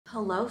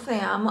Hello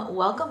fam,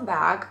 welcome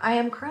back. I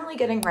am currently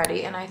getting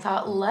ready and I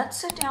thought let's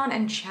sit down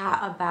and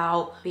chat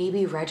about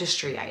baby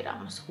registry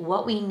items.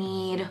 What we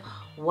need,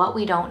 what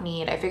we don't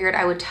need. I figured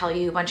I would tell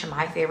you a bunch of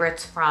my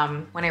favorites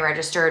from when I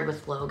registered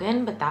with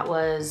Logan, but that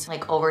was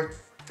like over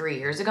 3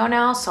 years ago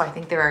now. So I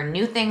think there are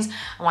new things.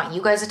 I want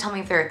you guys to tell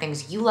me if there are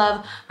things you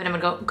love, but I'm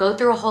gonna go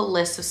through a whole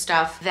list of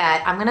stuff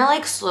that I'm gonna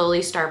like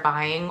slowly start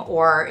buying,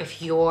 or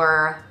if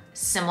you're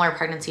similar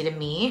pregnancy to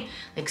me,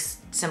 like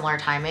similar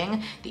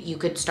timing, that you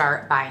could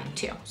start buying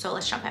too. So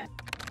let's jump in.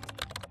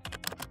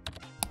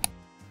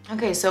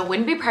 Okay, so it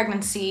wouldn't be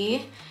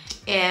pregnancy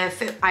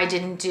if I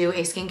didn't do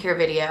a skincare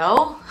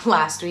video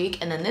last week,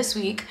 and then this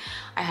week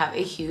I have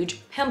a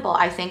huge pimple.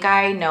 I think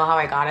I know how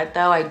I got it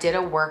though. I did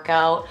a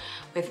workout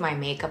with my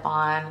makeup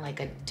on like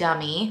a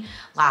dummy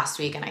last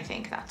week, and I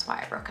think that's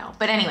why I broke out.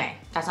 But anyway,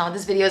 that's not what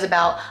this video is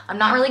about. I'm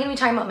not really gonna be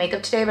talking about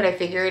makeup today, but I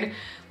figured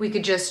we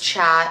could just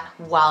chat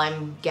while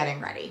I'm getting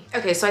ready.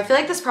 Okay, so I feel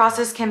like this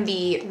process can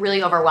be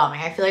really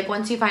overwhelming. I feel like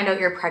once you find out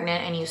you're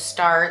pregnant and you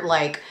start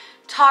like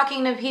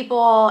talking to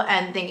people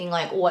and thinking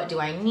like, what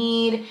do I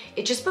need?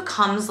 It just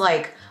becomes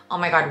like, oh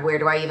my God, where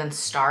do I even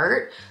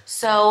start?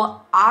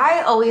 So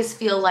I always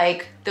feel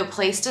like the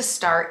place to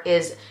start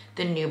is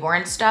the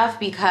newborn stuff,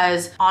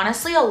 because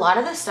honestly, a lot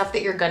of the stuff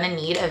that you're gonna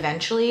need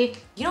eventually,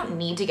 you don't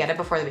need to get it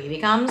before the baby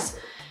comes.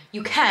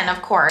 You can,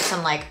 of course,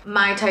 and like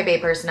my type A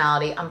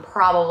personality, I'm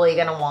probably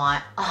gonna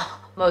want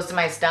most of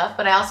my stuff,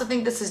 but I also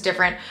think this is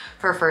different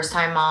for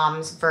first-time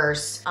moms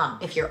versus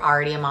if you're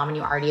already a mom and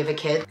you already have a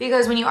kid.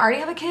 Because when you already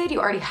have a kid, you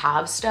already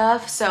have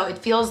stuff, so it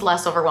feels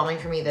less overwhelming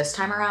for me this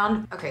time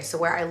around. Okay, so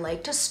where I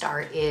like to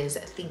start is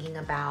thinking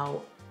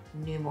about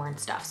newborn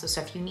stuff, so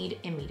stuff you need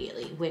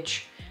immediately,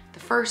 which the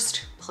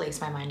first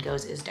place my mind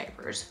goes is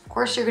diapers. Of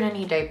course you're gonna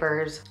need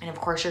diapers, and of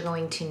course you're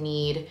going to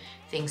need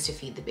things to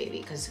feed the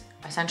baby, because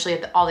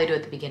essentially all they do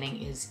at the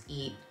beginning is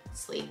eat,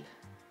 sleep,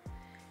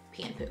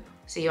 pee and poop.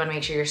 So you wanna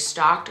make sure you're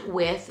stocked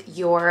with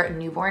your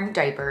newborn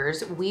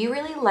diapers. We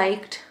really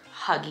liked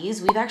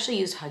Huggies. We've actually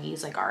used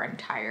Huggies like our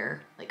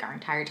entire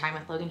time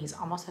with Logan. He's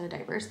almost out of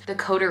diapers. The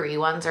Coterie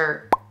ones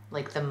are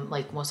like the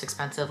most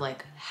expensive,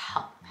 like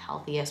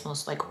healthiest,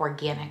 most like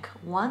organic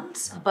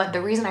ones. But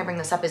the reason I bring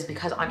this up is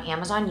because on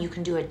Amazon you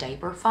can do a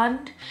diaper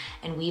fund,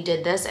 and we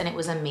did this and it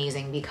was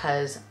amazing,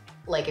 because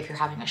like if you're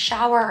having a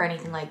shower or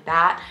anything like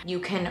that, you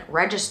can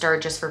register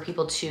just for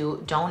people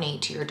to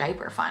donate to your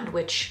diaper fund,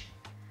 which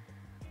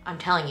I'm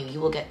telling you,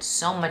 you will get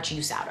so much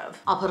use out of.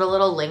 I'll put a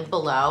little link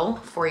below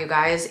for you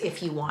guys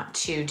if you want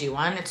to do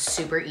one. It's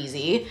super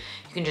easy.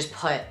 You can just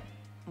put,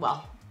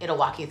 well, it'll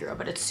walk you through it,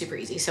 but it's super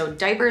easy. So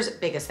diapers,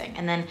 biggest thing.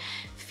 And then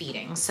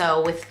feeding.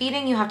 So with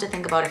feeding, you have to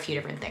think about a few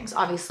different things.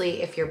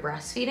 Obviously, if you're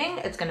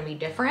breastfeeding, it's gonna be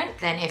different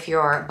than if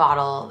you're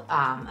bottle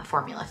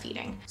formula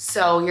feeding.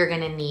 So you're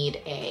gonna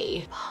need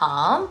a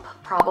pump,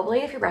 probably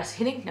if you're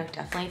breastfeeding. No,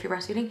 definitely if you're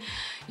breastfeeding.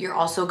 You're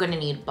also gonna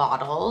need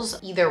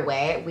bottles. Either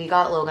way, we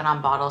got Logan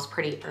on bottles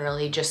pretty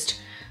early, just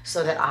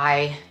so that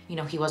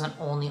he wasn't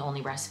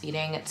only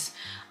breastfeeding. It's,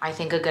 I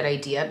think, a good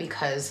idea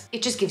because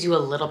it just gives you a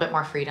little bit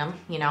more freedom.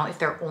 If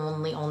they're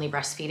only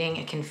breastfeeding,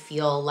 it can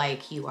feel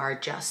like you are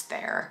just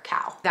their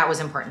cow. That was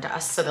important to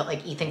us, so that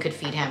like Ethan could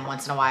feed him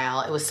once in a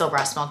while. It was still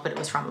breast milk, but it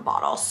was from a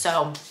bottle.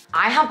 So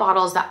I have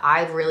bottles that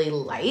I really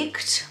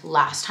liked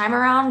last time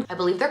around. I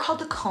believe they're called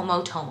the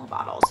Como Tomo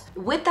bottles.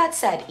 With that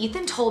said,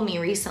 Ethan told me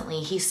recently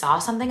he saw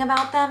something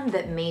about them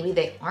that maybe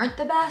they aren't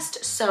the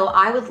best. So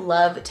I would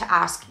love to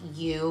ask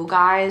you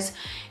guys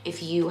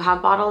if you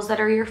have bottles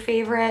that are your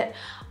favorite.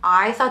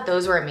 I thought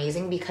those were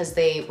amazing because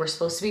they were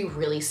supposed to be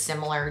really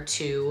similar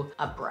to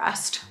a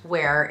breast,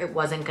 where it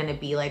wasn't gonna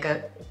be like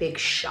a big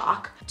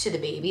shock to the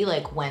baby,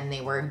 like when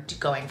they were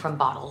going from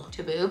bottle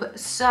to boob.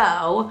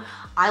 So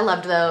I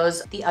loved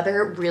those. The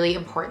other really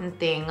important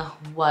thing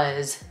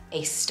was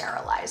a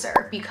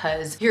sterilizer,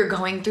 because you're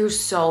going through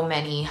so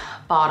many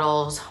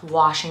bottles,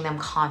 washing them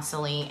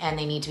constantly, and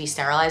they need to be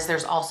sterilized.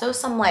 There's also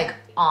some like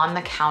on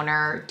the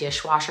counter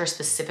dishwasher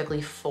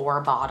specifically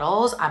for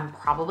bottles. I'm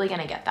probably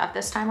gonna get that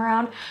this time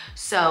around.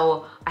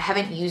 So I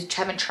haven't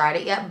tried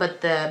it yet,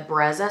 but the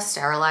Brezza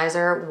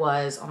sterilizer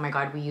was, oh my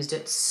God, we used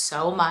it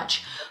so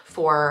much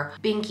for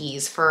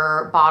binkies,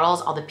 for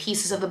bottles, all the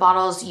pieces of the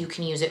bottles. You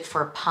can use it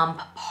for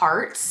pump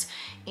parts,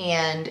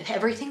 and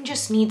everything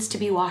just needs to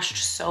be washed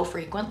so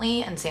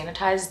frequently and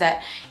sanitized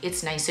that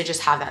it's nice to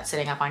just have that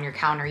sitting up on your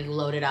counter. You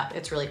load it up,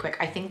 it's really quick.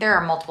 I think there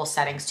are multiple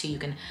settings too. You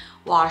can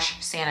wash,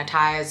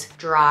 sanitize,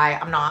 dry.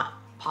 I'm not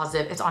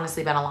positive. It's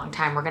honestly been a long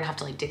time. We're gonna have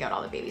to like dig out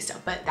all the baby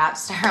stuff, but that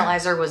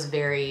sterilizer was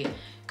very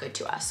good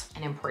to us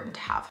and important to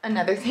have.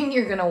 Another thing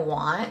you're gonna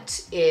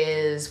want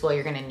is, well,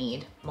 you're gonna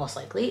need most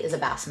likely is a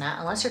bassinet,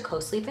 unless you're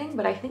co-sleeping,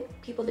 but I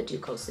think people that do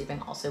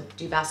co-sleeping also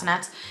do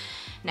bassinets.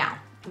 Now,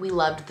 we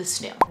loved the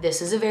snoo.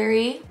 This is a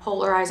very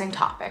polarizing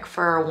topic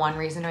for one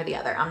reason or the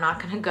other. I'm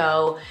not gonna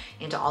go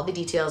into all the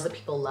details that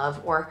people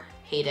love or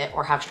hate it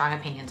or have strong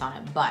opinions on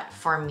it, but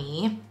for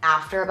me,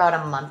 after about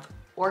a month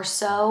or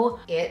so.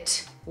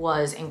 It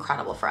was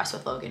incredible for us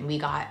with Logan. We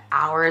got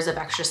hours of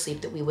extra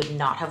sleep that we would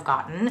not have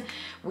gotten.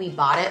 We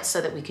bought it so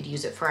that we could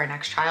use it for our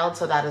next child.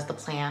 So that is the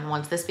plan.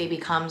 Once this baby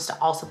comes,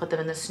 to also put them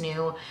in the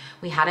snoo.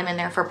 We had him in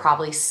there for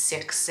probably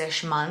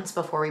 6-ish months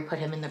before we put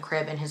him in the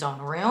crib in his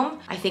own room.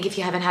 I think if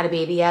you haven't had a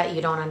baby yet,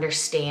 you don't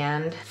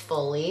understand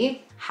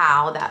fully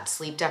how that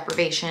sleep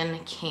deprivation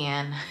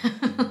can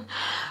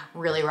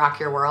really rock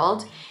your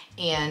world.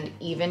 And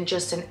even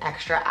just an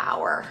extra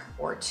hour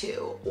or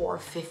 2 or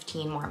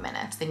 15 more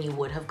minutes than you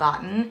would have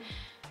gotten,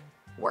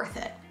 worth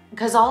it.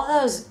 Because all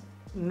of those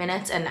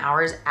minutes and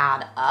hours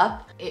add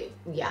up.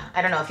 Yeah,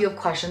 I don't know. If you have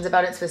questions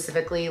about it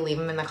specifically, leave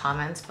them in the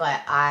comments,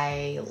 but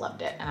I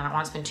loved it. And I don't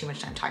want to spend too much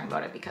time talking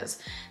about it because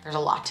there's a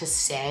lot to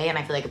say, and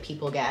I feel like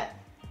people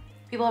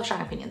have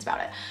strong opinions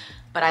about it.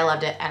 But I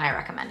loved it and I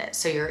recommend it.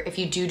 So if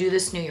you do the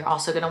snoo, you're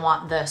also gonna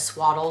want the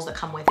swaddles that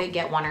come with it.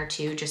 Get 1 or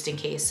 2 just in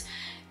case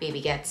baby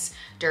gets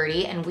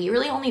dirty. And we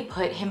really only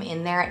put him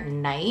in there at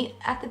night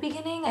at the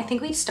beginning. I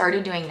think we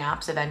started doing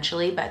naps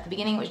eventually, but at the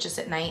beginning it was just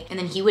at night. And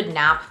then he would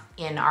nap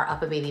in our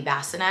UPPAbaby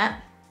bassinet,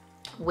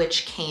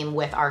 which came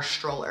with our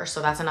stroller.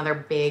 So that's another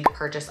big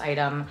purchase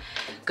item,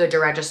 good to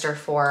register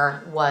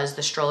for, was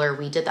the stroller.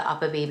 We did the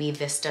UPPAbaby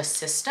Vista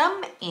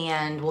system,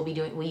 and we'll be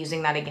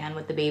using that again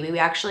with the baby. We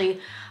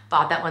actually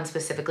bought that one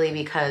specifically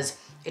because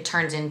it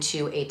turns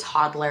into a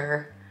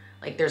toddler,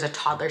 like there's a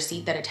toddler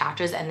seat that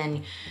attaches, and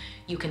then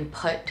you can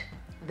put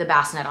the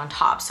bassinet on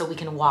top, so we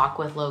can walk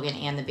with Logan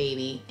and the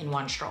baby in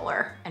one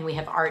stroller, and we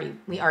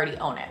already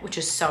own it, which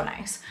is so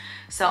nice.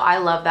 So I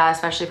love that,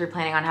 especially if you're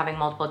planning on having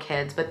multiple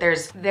kids. But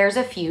there's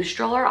a few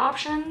stroller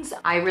options.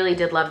 I really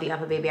did love the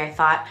UPPAbaby. I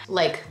thought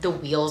like the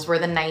wheels were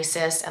the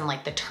nicest and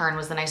like the turn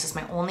was the nicest.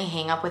 My only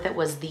hang up with it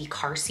was the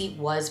car seat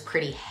was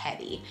pretty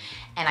heavy,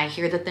 and I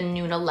hear that the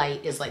Nuna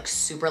Light is like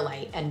super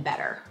light and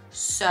better.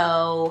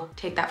 So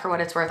take that for what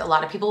it's worth. A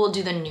lot of people will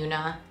do the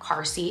Nuna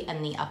car seat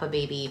and the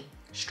UPPAbaby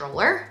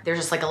stroller. There's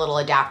just like a little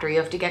adapter you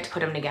have to get to put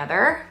them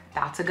together.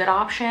 That's a good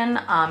option.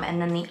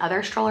 And then the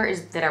other stroller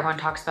that everyone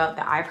talks about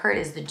that I've heard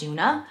is the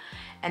Duna.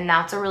 And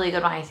that's a really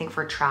good one, I think,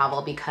 for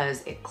travel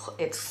because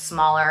it's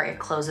smaller, it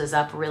closes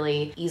up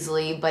really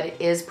easily, but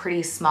it is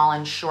pretty small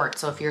and short.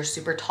 So if you're a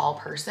super tall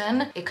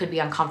person, it could be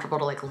uncomfortable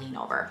to like lean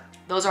over.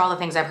 Those are all the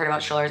things I've heard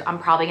about strollers. I'm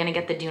probably gonna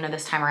get the Duna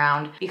this time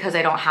around because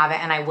I don't have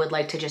it, and I would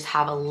like to just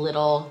have a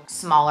little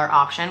smaller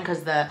option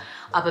because the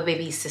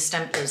UPPAbaby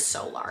system is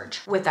so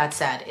large. With that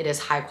said, it is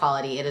high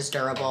quality, it is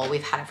durable.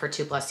 We've had it for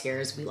 2+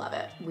 years. We love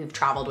it. We've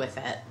traveled with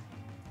it.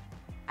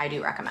 I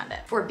do recommend it.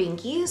 For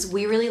binkies,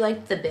 we really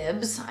liked the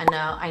bibs.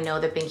 I know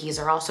that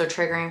binkies are also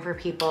triggering for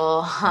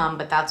people,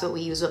 but that's what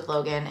we use with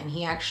Logan, and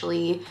he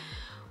actually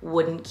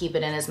wouldn't keep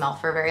it in his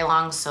mouth for very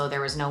long, so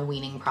there was no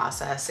weaning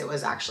process. It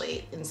was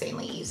actually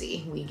insanely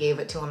easy. We gave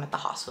it to him at the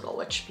hospital,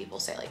 which people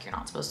say like you're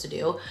not supposed to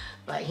do,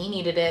 but he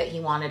needed it, he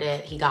wanted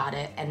it, he got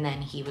it, and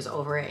then he was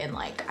over it in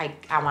like,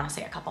 I wanna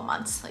say a couple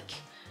months. Like,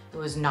 it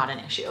was not an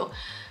issue.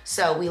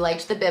 So we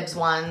liked the bibs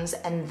ones.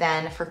 And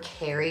then for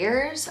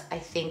carriers, I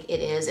think it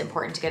is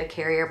important to get a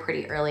carrier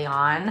pretty early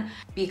on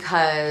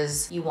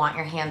because you want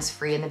your hands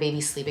free and the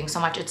baby's sleeping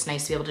so much. It's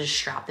nice to be able to just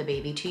strap the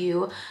baby to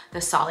you.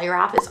 The Solly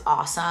Wrap is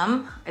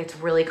awesome. It's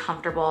really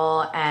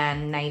comfortable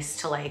and nice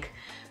to like,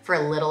 for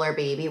a littler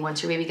baby.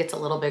 Once your baby gets a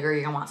little bigger,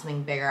 you're gonna want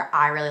something bigger.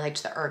 I really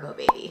liked the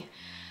ergobaby.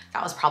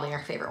 That was probably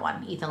our favorite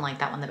one. Ethan liked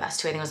that one the best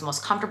too. I think it was the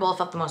most comfortable,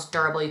 felt the most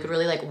durable. You could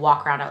really like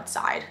walk around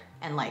outside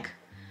and like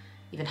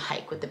even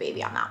hike with the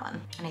baby on that one.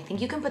 And I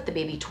think you can put the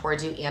baby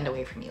towards you and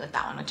away from you with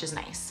that one, which is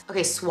nice.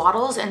 Okay,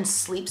 swaddles and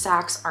sleep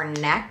sacks are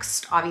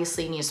next.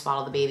 Obviously you need to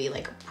swaddle the baby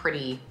like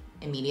pretty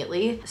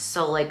immediately.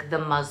 So like the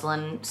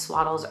muslin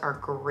swaddles are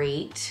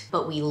great,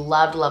 but we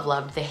loved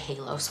the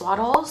Halo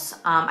swaddles.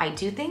 I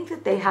do think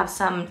that they have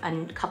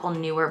a couple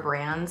newer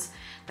brands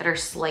that are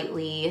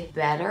slightly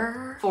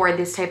better for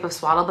this type of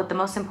swaddle, but the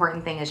most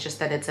important thing is just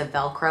that it's a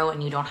Velcro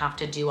and you don't have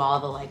to do all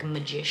the like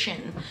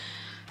magician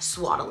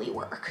swaddly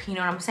work, you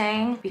know what I'm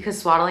saying? Because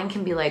swaddling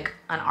can be like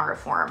an art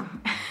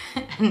form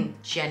and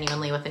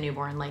genuinely with a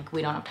newborn, like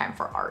we don't have time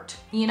for art,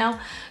 you know?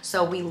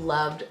 So we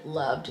loved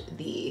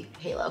the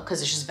Halo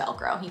because it's just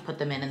Velcro. You put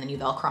them in and then you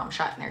Velcro them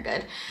shut and they're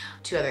good.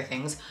 2 other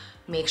things,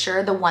 make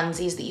sure the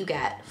onesies that you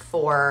get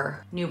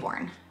for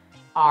newborn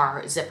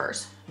are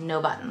zippers, no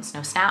buttons,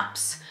 no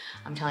snaps.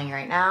 I'm telling you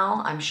right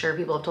now, I'm sure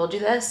people have told you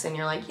this and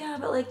you're like, yeah,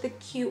 but like the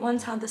cute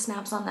ones have the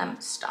snaps on them.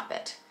 Stop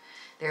it.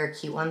 There are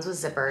cute ones with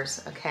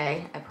zippers,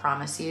 okay? I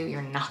promise you,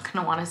 you're not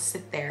gonna wanna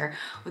sit there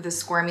with a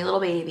squirmy little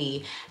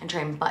baby and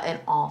try and button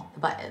all the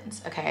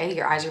buttons, okay?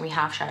 Your eyes are gonna be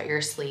half shut, you're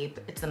asleep,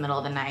 it's the middle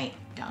of the night,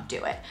 don't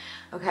do it,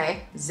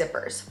 okay?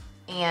 Zippers.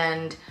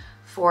 And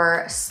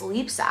for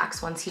sleep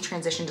sacks, once he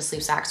transitioned to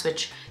sleep sacks,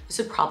 which this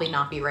would probably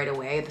not be right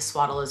away, the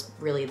swaddle is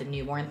really the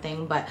newborn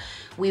thing, but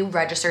we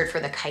registered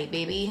for the Kite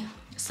Baby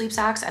sleep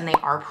sacks and they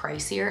are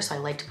pricier, so I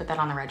like to put that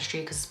on the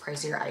registry because it's a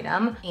pricier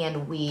item,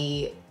 and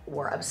we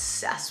were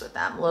obsessed with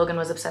them. Logan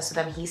was obsessed with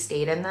them. He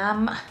stayed in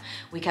them.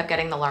 We kept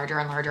getting the larger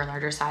and larger and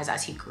larger size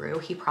as he grew.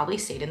 He probably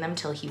stayed in them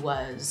till he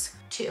was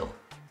 2.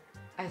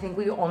 I think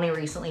we only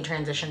recently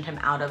transitioned him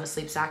out of a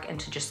sleep sack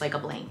into just like a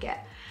blanket.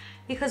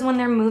 Because when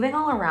they're moving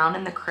all around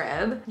in the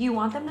crib, you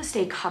want them to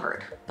stay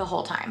covered the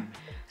whole time.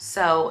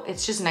 So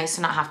it's just nice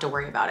to not have to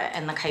worry about it.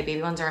 And the Kite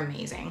Baby ones are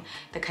amazing.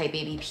 The Kite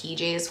Baby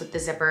PJs with the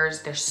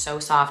zippers, they're so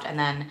soft. And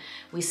then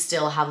we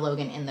still have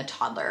Logan in the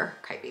toddler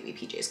Kite Baby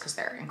PJs because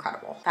they're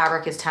incredible.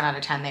 Fabric is 10 out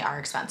of 10. They are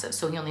expensive.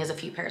 So he only has a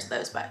few pairs of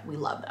those, but we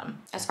love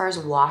them. As far as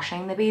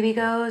washing the baby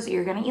goes,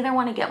 you're gonna either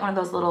want to get one of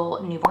those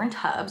little newborn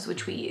tubs,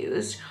 which we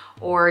used,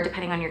 or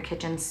depending on your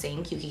kitchen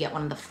sink, you could get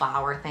one of the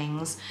flower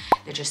things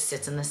that just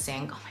sits in the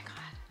sink. Oh my God.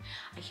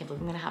 I can't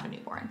believe I'm gonna have a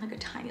newborn, like a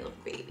tiny little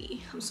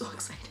baby. I'm so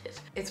excited.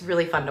 It's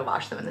really fun to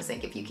wash them in the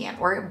sink if you can,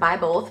 or buy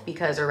both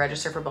or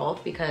register for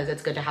both because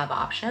it's good to have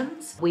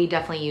options. We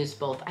definitely used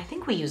both. I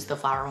think we used the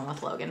flower one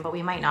with Logan, but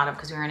we might not have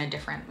because we were in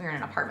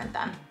an apartment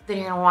then. Then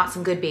you're gonna want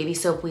some good baby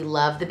soap. We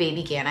love the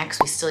Baby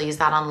Ganex. We still use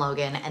that on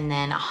Logan, and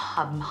then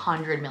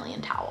 100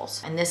 million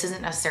towels. And this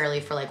isn't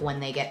necessarily for like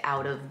when they get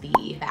out of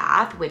the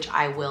bath, which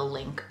I will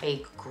link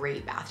a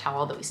great bath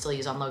towel that we still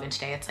use on Logan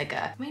today. It's like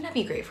it might not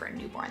be great for a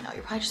newborn though.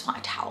 You probably just want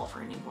a towel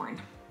for a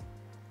newborn.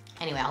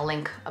 Anyway, I'll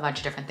link a bunch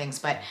of different things,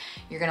 but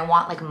you're gonna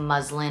want like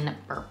muslin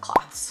burp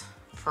cloths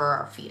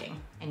for feeding,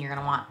 and you're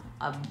gonna want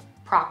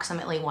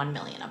approximately 1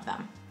 million of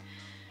them.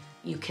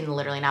 You can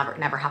literally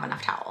never have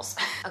enough towels.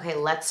 Okay,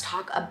 let's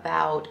talk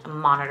about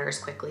monitors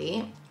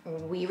quickly.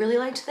 We really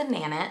liked the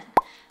Nanit.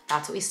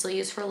 That's what we still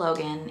use for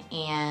Logan,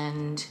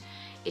 and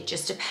it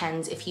just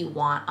depends if you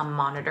want a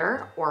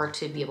monitor or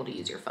to be able to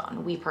use your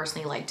phone. We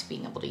personally liked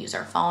being able to use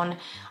our phone.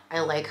 I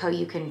like how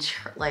you can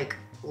like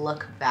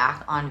look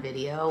back on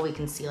video. We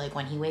can see like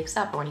when he wakes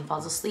up or when he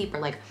falls asleep or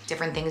like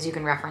different things you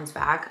can reference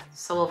back.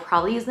 So we'll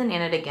probably use the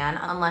Nanit again,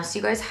 unless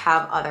you guys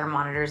have other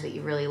monitors that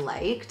you really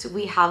liked.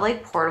 We have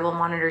like portable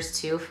monitors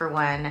too for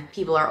when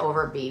people are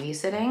over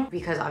babysitting,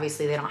 because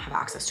obviously they don't have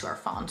access to our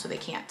phone, so they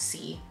can't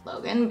see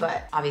Logan,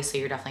 but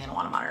obviously you're definitely gonna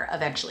want a monitor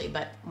eventually.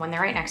 But when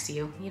they're right next to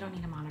you, you don't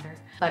need a monitor.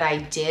 But I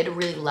did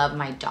really love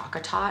my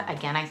DockATot.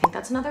 Again, I think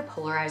that's another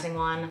polarizing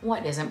one.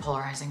 What isn't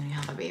polarizing when you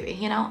have a baby?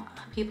 You know,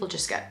 people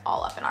just get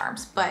all up in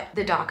arms. But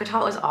the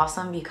DockATot was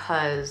awesome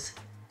because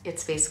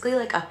it's basically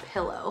like a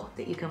pillow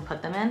that you can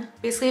put them in.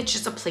 Basically, it's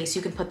just a place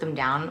you can put them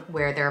down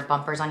where there are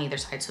bumpers on either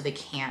side so they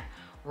can't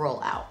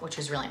roll out, which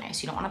is really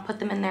nice. You don't want to put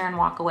them in there and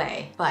walk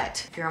away,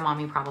 but if you're a mom,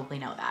 you probably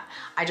know that.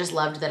 I just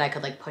loved that I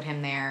could like put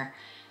him there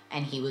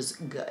and he was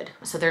good.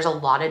 So there's a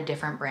lot of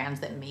different brands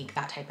that make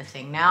that type of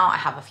thing now. I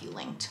have a few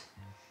linked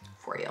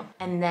for you.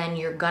 And then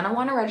you're gonna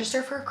wanna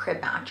register for a crib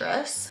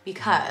mattress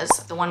because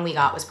the one we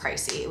got was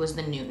pricey. It was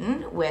the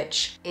Newton,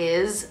 which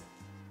is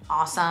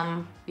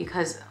awesome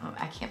because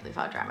I can't believe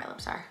how dry my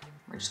lips are.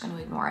 We're just gonna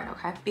ignore it,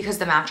 okay? Because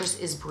the mattress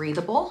is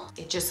breathable.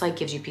 It just like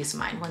gives you peace of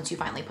mind once you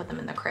finally put them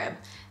in the crib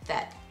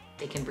that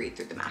they can breathe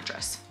through the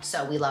mattress.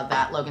 So we love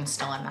that. Logan's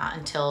still in that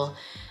until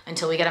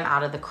we get him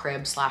out of the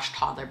crib /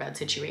 toddler bed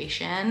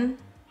situation.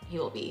 He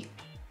will be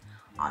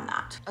on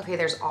that. Okay,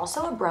 there's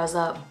also a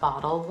Brezza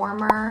bottle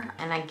warmer.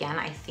 And again,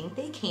 I think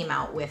they came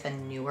out with a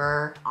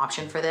newer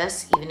option for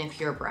this, even if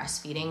you're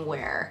breastfeeding,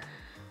 where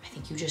I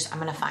think you just, I'm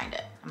gonna find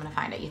it.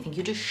 You think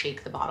you just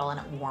shake the bottle and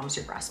it warms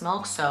your breast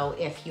milk. So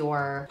if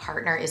your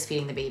partner is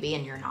feeding the baby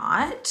and you're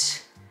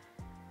not,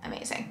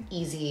 amazing,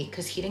 easy,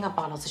 because heating up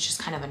bottles is just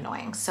kind of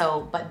annoying.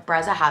 So, but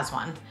Brezza has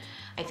one.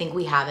 I think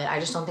we have it. I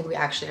just don't think we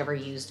actually ever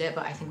used it,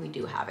 but I think we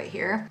do have it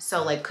here.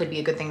 So like could be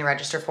a good thing to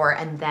register for.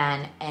 And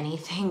then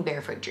anything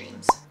Barefoot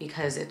Dreams,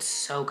 because it's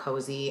so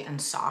cozy and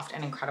soft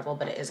and incredible,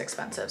 but it is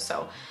expensive.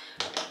 So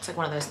it's like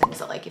one of those things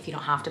that like, if you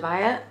don't have to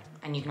buy it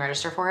and you can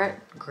register for it,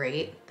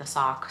 great. The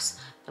socks,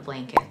 the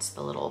blankets,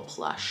 the little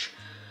plush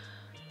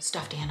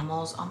stuffed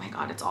animals. Oh my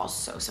God, it's all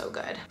so, so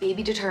good.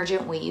 Baby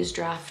detergent, we use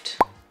Dreft.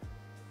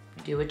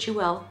 Do what you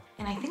will.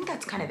 And I think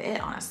that's kind of it,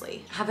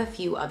 honestly. I have a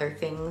few other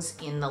things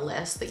in the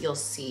list that you'll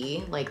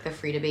see, like the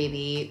Frida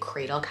Baby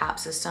cradle cap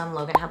system.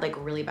 Logan had like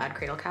really bad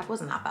cradle cap,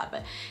 wasn't that bad,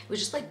 but it was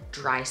just like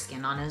dry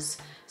skin on his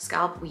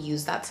scalp. We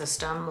used that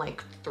system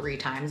like 3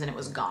 times and it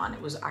was gone.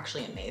 It was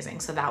actually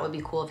amazing. So that would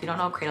be cool. If you don't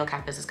know what cradle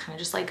cap is, it's kind of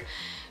just like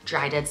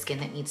dry dead skin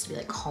that needs to be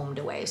like combed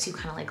away. So you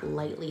kind of like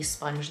lightly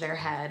sponge their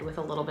head with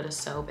a little bit of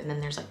soap, and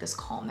then there's like this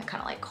comb that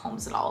kind of like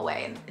combs it all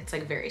away, and it's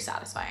like very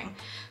satisfying.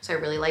 So I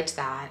really liked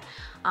that.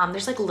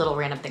 There's like little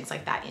random things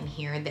like that in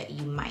here that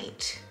you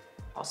might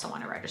also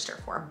want to register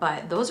for,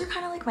 but those are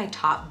kind of like my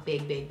top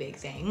big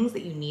things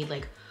that you need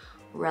like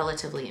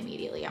relatively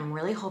immediately. I'm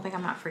really hoping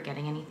I'm not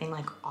forgetting anything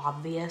like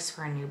obvious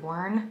for a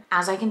newborn.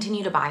 As I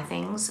continue to buy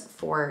things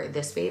for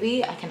this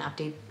baby, I can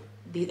update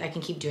these. I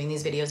can keep doing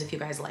these videos if you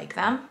guys like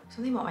them.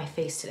 Something about my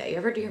face today. You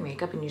ever do your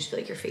makeup and you just feel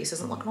like your face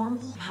doesn't look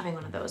normal? I'm having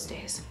one of those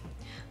days.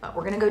 But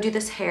we're gonna go do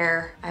this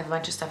hair. I have a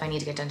bunch of stuff I need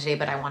to get done today,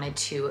 but I wanted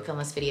to film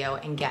this video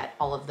and get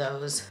all of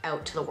those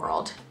out to the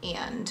world.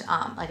 And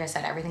like I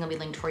said, everything will be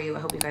linked for you.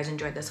 I hope you guys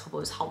enjoyed this. Hope it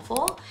was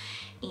helpful.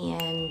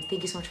 And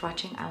thank you so much for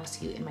watching. I will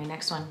see you in my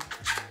next one.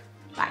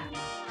 Bye.